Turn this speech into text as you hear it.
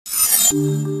Hello,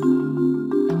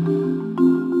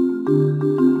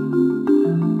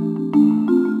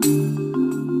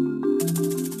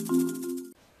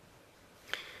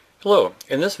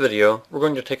 in this video we're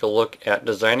going to take a look at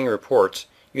designing reports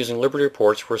using Liberty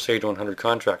Reports for Sage 100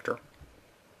 Contractor.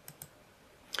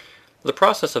 The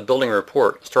process of building a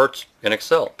report starts in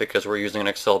Excel because we're using an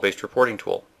Excel-based reporting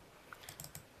tool.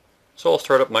 So I'll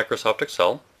start up Microsoft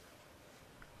Excel,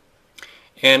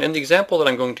 and in the example that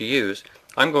I'm going to use,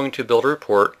 I'm going to build a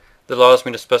report that allows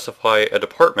me to specify a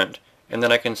department, and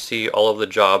then I can see all of the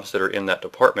jobs that are in that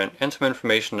department and some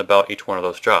information about each one of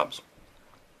those jobs.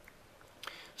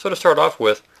 So to start off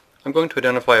with, I'm going to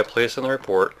identify a place in the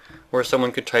report where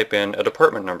someone could type in a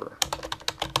department number.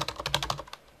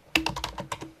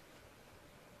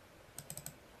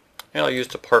 And I'll use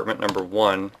department number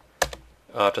 1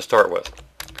 to start with.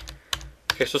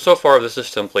 Okay, so far this is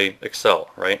simply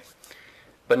Excel, right?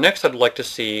 But next I'd like to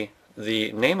see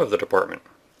the name of the department,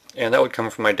 and that would come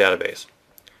from my database.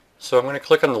 So I'm going to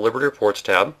click on the Liberty Reports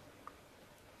tab,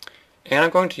 and I'm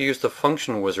going to use the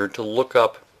function wizard to look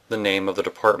up the name of the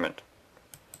department.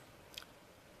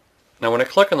 Now when I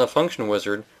click on the function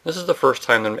wizard, this is the first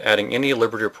time that I'm adding any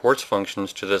Liberty Reports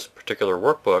functions to this particular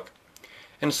workbook,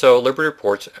 and so Liberty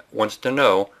Reports wants to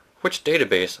know which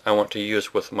database I want to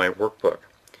use with my workbook.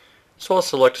 So I'll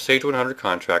select Sage 100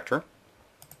 Contractor,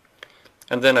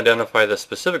 and then identify the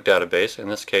specific database, in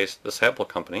this case the sample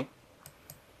company,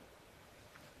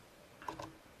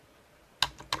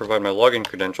 provide my login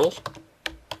credentials,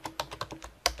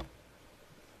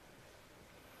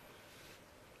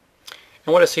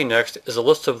 and what I see next is a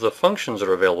list of the functions that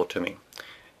are available to me.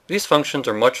 These functions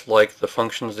are much like the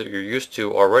functions that you're used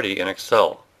to already in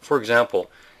Excel. For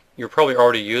example, you're probably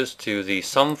already used to the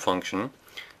sum function,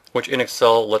 which in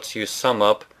Excel lets you sum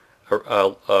up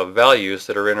values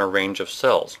that are in a range of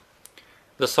cells.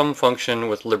 The sum function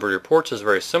with Liberty Reports is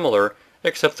very similar,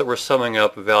 except that we're summing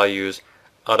up values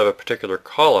out of a particular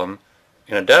column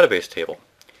in a database table.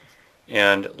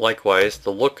 And likewise,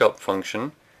 the lookup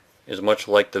function is much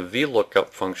like the VLOOKUP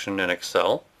function in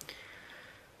Excel.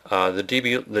 The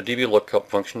DB lookup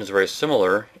function is very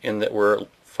similar in that we're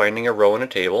finding a row in a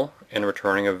table and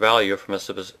returning a value from a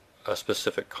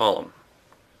specific column.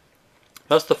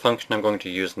 That's the function I'm going to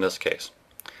use in this case,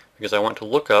 because I want to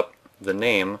look up the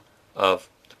name of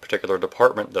the particular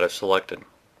department that I've selected.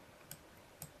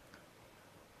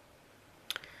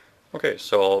 Okay,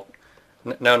 so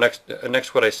now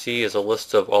next what I see is a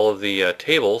list of all of the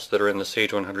tables that are in the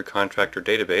Sage 100 Contractor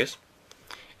database.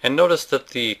 And notice that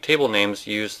the table names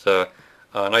use the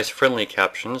nice friendly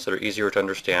captions that are easier to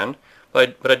understand,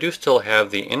 but I do still have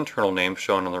the internal name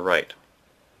shown on the right.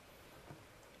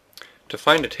 To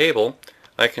find a table,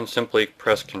 I can simply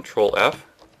press Control F,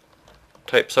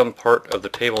 type some part of the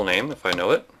table name if I know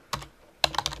it,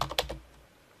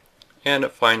 and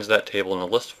it finds that table in the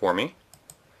list for me.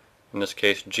 In this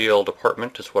case, GL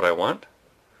department is what I want.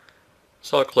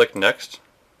 So I'll click Next.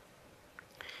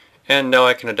 And now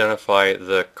I can identify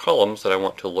the columns that I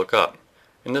want to look up.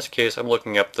 In this case, I'm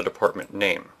looking up the department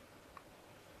name.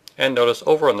 And notice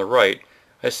over on the right,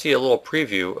 I see a little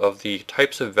preview of the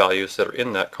types of values that are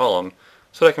in that column,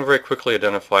 so that I can very quickly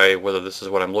identify whether this is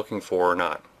what I'm looking for or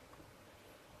not.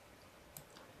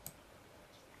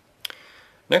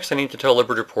 Next, I need to tell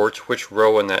Liberty Reports which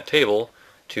row in that table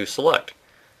to select.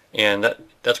 And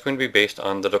that's going to be based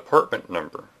on the department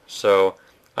number. So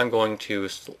I'm going to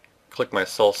click my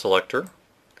cell selector,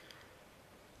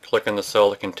 click on the cell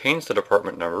that contains the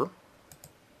department number,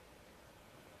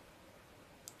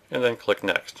 and then click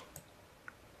Next.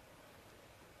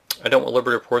 I don't want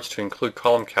Liberty Reports to include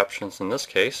column captions in this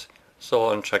case, so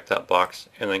I'll uncheck that box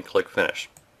and then click Finish.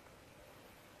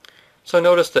 So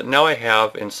notice that now I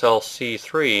have in cell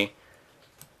C3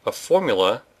 a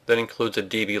formula that includes a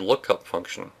DB lookup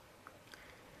function.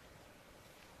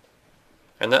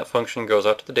 And that function goes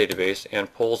out to the database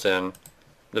and pulls in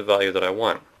the value that I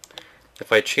want.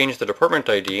 If I change the department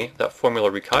ID, that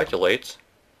formula recalculates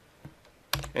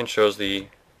and shows the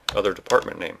other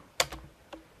department name.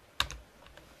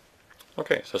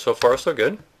 Okay, so far so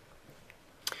good.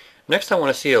 Next I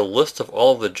want to see a list of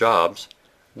all of the jobs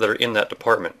that are in that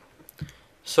department.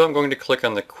 So I'm going to click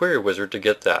on the Query Wizard to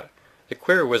get that. The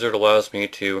Query Wizard allows me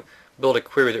to build a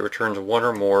query that returns one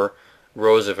or more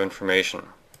rows of information.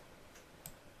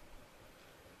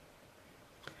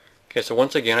 Okay, so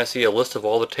once again I see a list of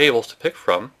all the tables to pick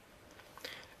from.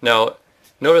 Now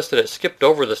notice that it skipped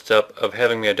over the step of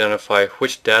having me identify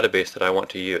which database that I want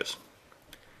to use.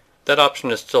 That option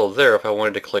is still there if I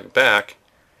wanted to click back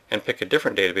and pick a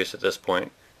different database at this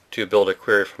point to build a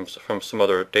query from some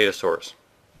other data source.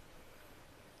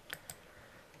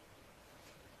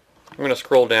 I'm going to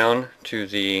scroll down to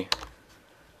the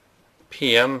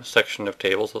PM section of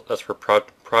tables. That's for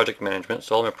project management.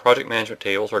 So all my project management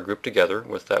tables are grouped together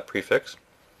with that prefix.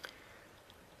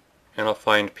 And I'll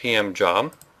find PM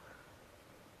job.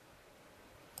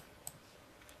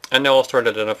 And now I'll start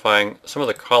identifying some of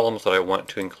the columns that I want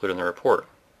to include in the report.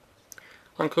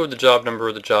 I'll include the job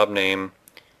number, the job name,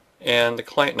 and the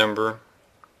client number,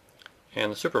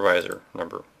 and the supervisor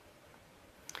number.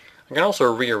 I can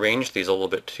also rearrange these a little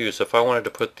bit too, so if I wanted to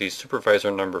put the supervisor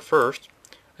number first,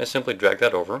 I simply drag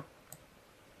that over,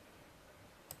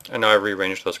 and now I've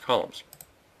rearranged those columns.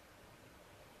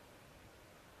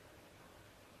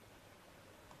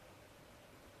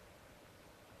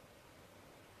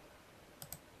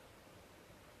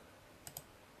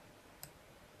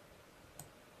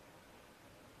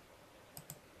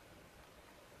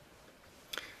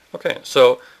 Okay,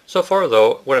 so far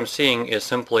though, what I'm seeing is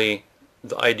simply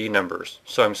the ID numbers.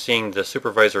 So I'm seeing the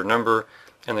supervisor number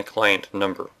and the client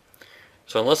number.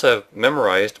 So unless I've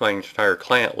memorized my entire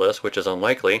client list, which is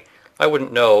unlikely, I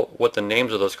wouldn't know what the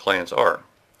names of those clients are.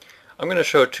 I'm going to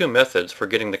show two methods for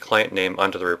getting the client name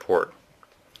onto the report.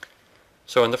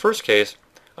 So in the first case,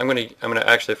 I'm going to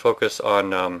actually focus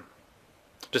on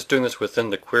just doing this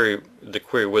within the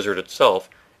query wizard itself,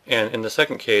 and in the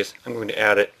second case, I'm going to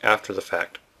add it after the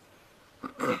fact.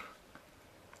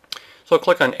 So I'll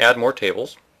click on Add More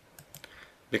Tables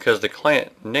because the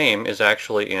client name is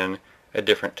actually in a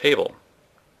different table.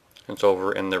 It's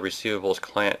over in the Receivables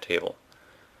Client table.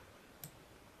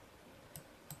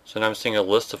 So now I'm seeing a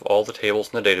list of all the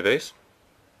tables in the database.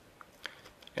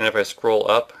 And if I scroll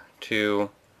up to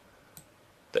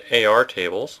the AR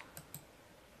tables,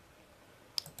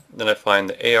 then I find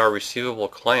the AR Receivable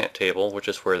Client table, which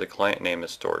is where the client name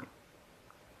is stored.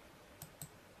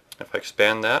 If I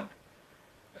expand that,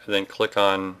 and then click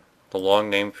on the long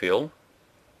name field,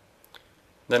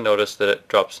 then notice that it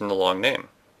drops in the long name.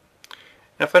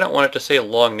 And if I don't want it to say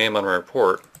long name on my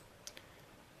report,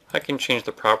 I can change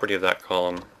the property of that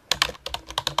column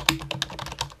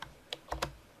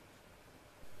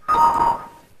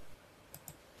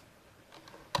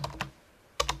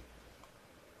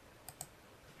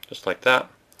just like that,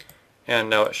 and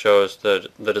now it shows the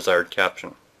desired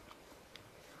caption.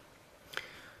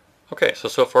 Okay,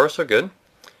 so far so good.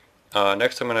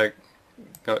 Next I'm going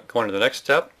to go into the next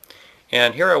step,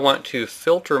 and here I want to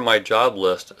filter my job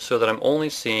list so that I'm only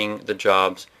seeing the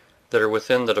jobs that are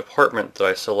within the department that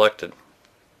I selected.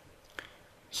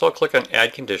 So I'll click on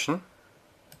Add Condition.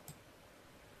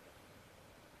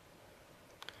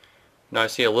 Now I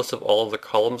see a list of all of the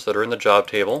columns that are in the job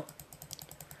table,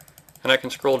 and I can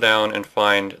scroll down and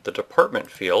find the department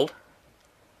field.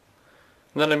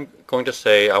 And then I'm going to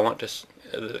say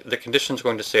the condition is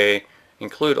going to say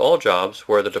include all jobs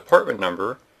where the department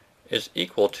number is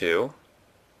equal to,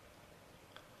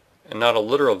 and not a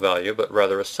literal value, but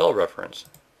rather a cell reference.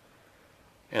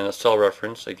 And the cell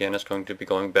reference, again, is going to be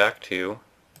going back to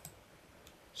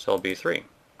cell B3.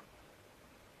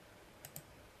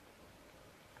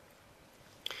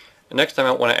 And next time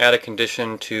I want to add a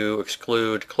condition to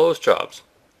exclude closed jobs.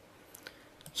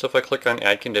 So if I click on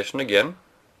Add Condition again,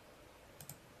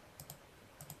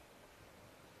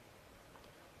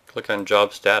 click on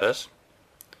Job Status,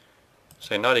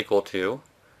 say not equal to.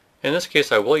 In this case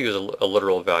I will use a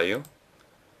literal value,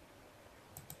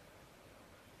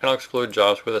 and I'll exclude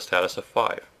jobs with a status of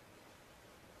 5.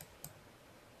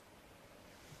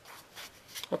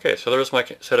 Okay, so there's my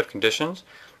set of conditions,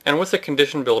 and with the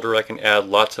condition builder I can add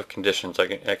lots of conditions.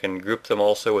 I can group them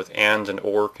also with AND and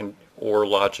OR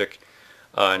logic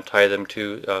and tie them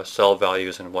to cell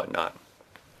values and whatnot.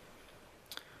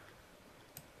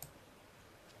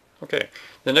 Okay,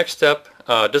 the next step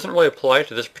doesn't really apply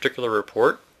to this particular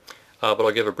report, but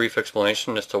I'll give a brief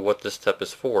explanation as to what this step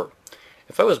is for.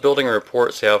 If I was building a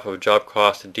report, say off of job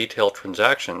cost and detailed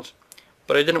transactions,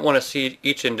 but I didn't want to see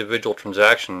each individual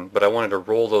transaction, but I wanted to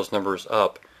roll those numbers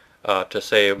up to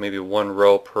say maybe one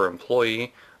row per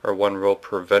employee or one row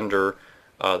per vendor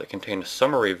that contains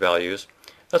summary values,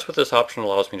 that's what this option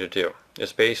allows me to do.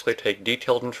 Is basically take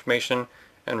detailed information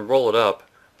and roll it up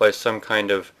by some kind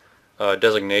of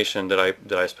designation that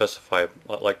I specify,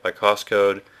 like by cost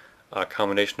code,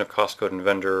 combination of cost code and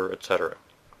vendor, etc.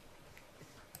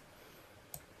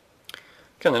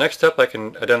 Okay, in the next step I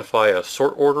can identify a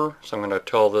sort order, so I'm going to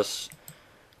tell this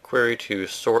query to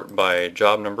sort by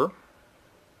job number,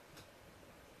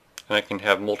 and I can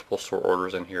have multiple sort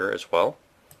orders in here as well.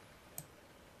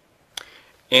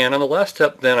 And on the last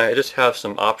step then I just have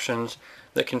some options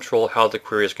that control how the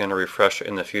query is going to refresh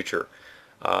in the future.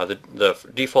 The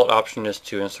default option is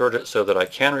to insert it so that I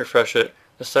can refresh it.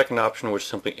 The second option would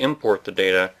simply import the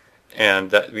data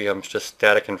and that becomes just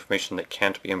static information that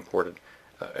can't be imported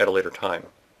at a later time.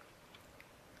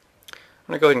 I'm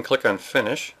going to go ahead and click on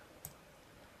Finish.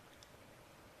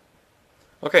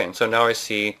 Okay, and so now I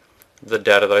see the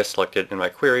data that I selected in my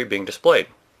query being displayed.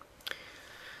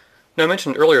 Now I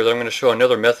mentioned earlier that I'm going to show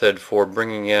another method for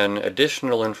bringing in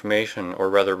additional information, or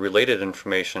rather related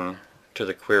information, to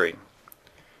the query.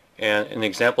 And in the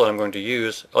example that I'm going to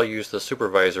use, I'll use the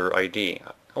supervisor ID.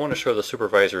 I want to show the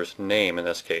supervisor's name in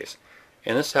this case,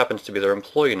 and this happens to be their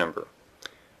employee number.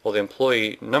 Well, the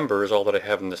employee number is all that I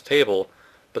have in this table,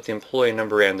 but the employee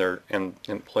number and the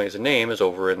employee's name is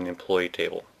over in the employee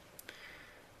table.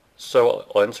 So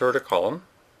I'll insert a column,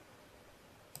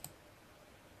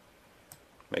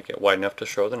 make it wide enough to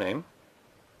show the name,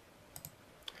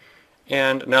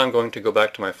 and now I'm going to go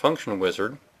back to my function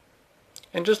wizard,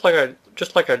 and just like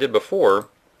I did before,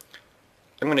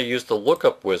 I'm going to use the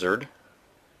Lookup wizard,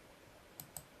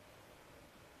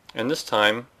 and this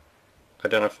time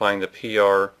identifying the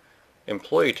PR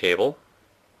employee table,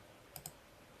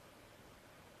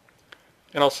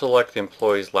 and I'll select the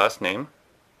employee's last name.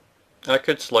 And I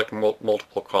could select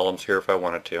multiple columns here if I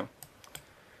wanted to.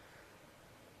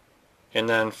 And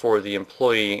then for the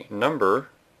employee number,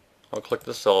 I'll click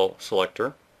the cell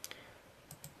selector,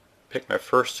 pick my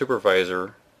first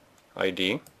supervisor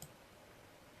ID,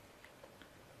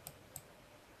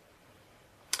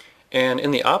 and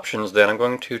in the options then I'm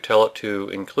going to tell it to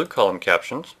include column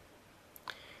captions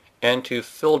and to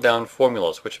fill down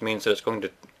formulas, which means that it's going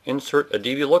to insert a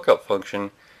DB lookup function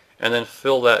and then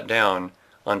fill that down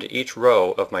onto each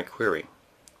row of my query.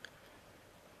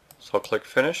 So I'll click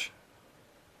Finish,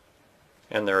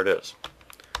 and there it is.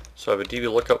 So I have a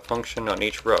DB lookup function on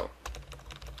each row.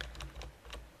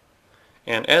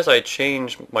 And as I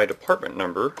change my department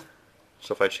number,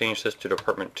 so if I change this to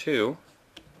Department 2,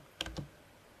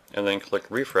 and then click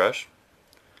Refresh,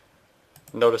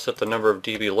 notice that the number of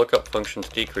DB lookup functions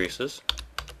decreases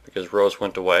because rows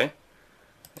went away.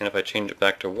 And if I change it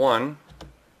back to 1,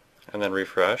 and then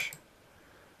refresh,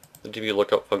 the DB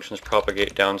lookup functions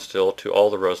propagate down still to all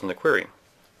the rows in the query.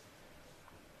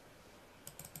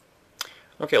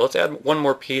 Okay, let's add one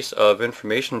more piece of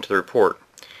information to the report,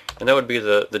 and that would be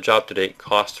the job to date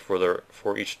cost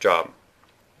for each job.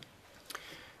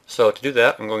 So to do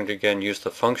that, I'm going to again use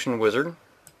the function wizard.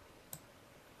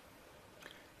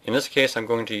 In this case, I'm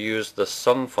going to use the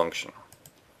sum function.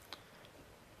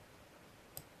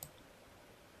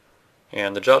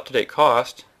 And the job to date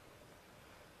cost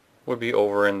would be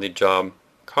over in the job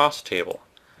cost table.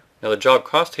 Now the job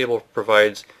cost table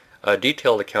provides a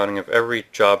detailed accounting of every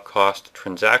job cost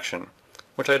transaction,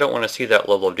 which I don't want to see that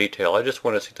level of detail. I just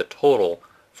want to see the total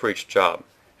for each job.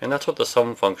 And that's what the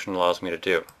sum function allows me to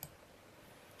do.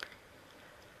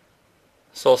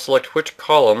 So I'll select which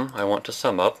column I want to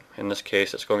sum up. In this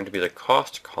case, it's going to be the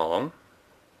cost column.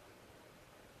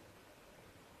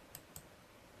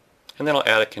 And then I'll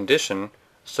add a condition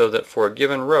so that for a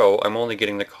given row, I'm only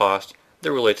getting the cost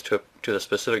that relates to the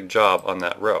specific job on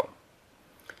that row.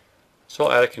 So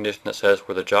I'll add a condition that says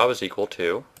where the job is equal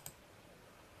to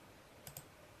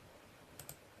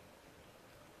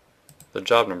the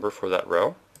job number for that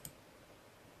row.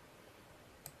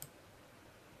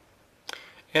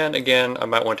 And again, I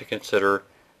might want to consider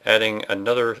adding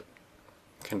another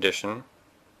condition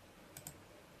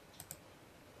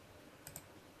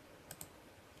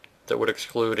that would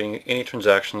exclude any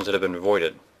transactions that have been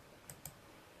voided.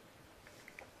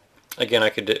 Again, I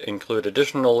could include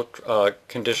additional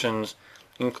conditions,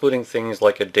 including things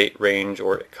like a date range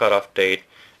or a cutoff date,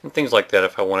 and things like that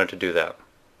if I wanted to do that.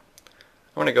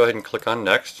 I'm going to go ahead and click on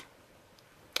Next.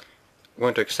 I'm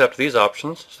going to accept these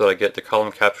options so that I get the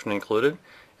column caption included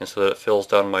and so that it fills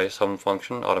down my sum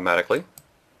function automatically.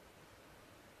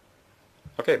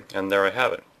 Okay, and there I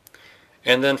have it.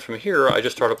 And then from here, I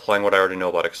just start applying what I already know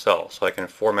about Excel. So I can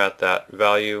format that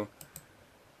value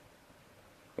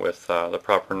with the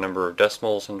proper number of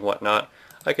decimals and whatnot.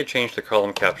 I could change the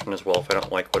column caption as well if I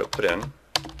don't like what it put in.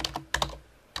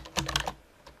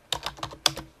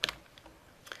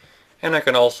 And I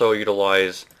can also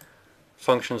utilize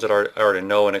functions that I already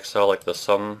know in Excel, like the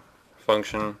sum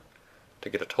function, to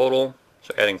get a total.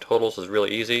 So adding totals is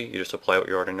really easy. You just apply what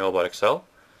you already know about Excel.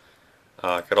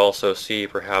 I could also see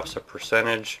perhaps a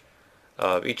percentage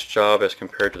of each job as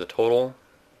compared to the total,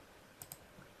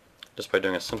 just by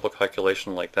doing a simple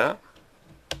calculation like that.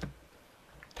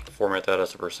 Format that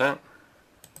as a percent.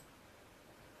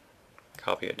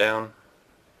 Copy it down.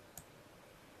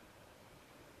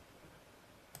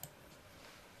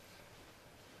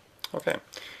 Okay,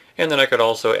 and then I could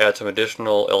also add some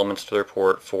additional elements to the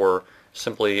report for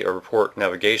simply a report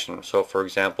navigation. So for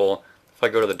example, if If I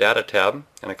go to the Data tab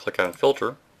and I click on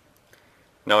Filter,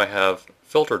 now I have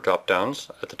filter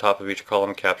drop-downs at the top of each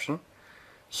column caption.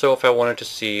 So if I wanted to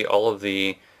see all of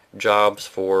the jobs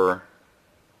for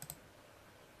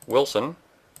Wilson,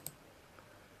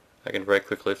 I can very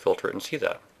quickly filter it and see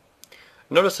that.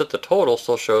 Notice that the total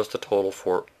still shows the total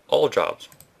for all jobs.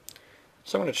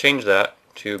 So I'm going to change that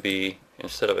to be,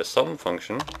 instead of a sum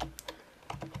function,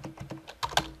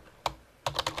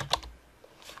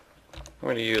 I'm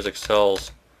going to use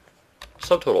Excel's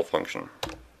subtotal function.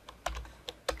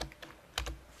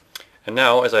 And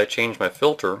now as I change my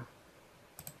filter,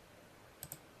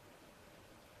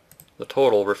 the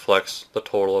total reflects the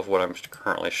total of what I'm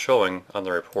currently showing on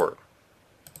the report.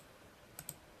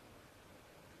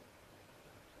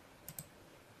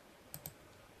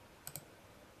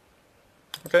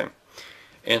 Okay,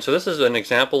 and so this is an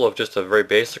example of just a very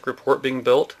basic report being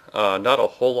built, not a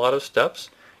whole lot of steps,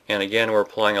 and again we're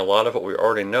applying a lot of what we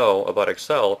already know about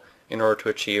Excel in order to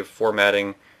achieve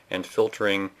formatting and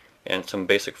filtering and some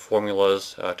basic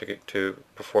formulas to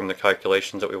perform the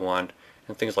calculations that we want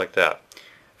and things like that.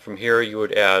 From here you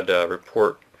would add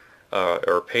report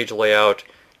or page layout,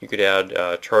 you could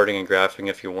add charting and graphing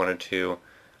if you wanted to,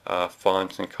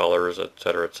 fonts and colors,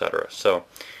 etc., etc. So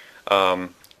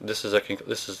this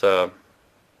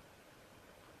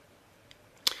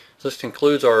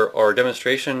concludes our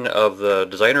demonstration of the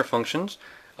designer functions.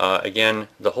 Again,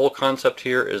 the whole concept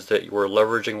here is that we're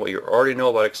leveraging what you already know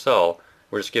about Excel.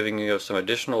 We're just giving you some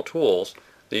additional tools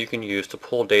that you can use to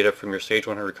pull data from your Sage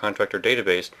 100 Contractor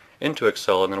database into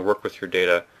Excel and then work with your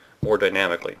data more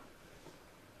dynamically.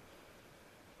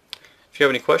 If you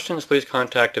have any questions, please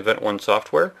contact Event One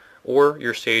Software or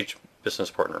your Sage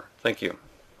business partner. Thank you.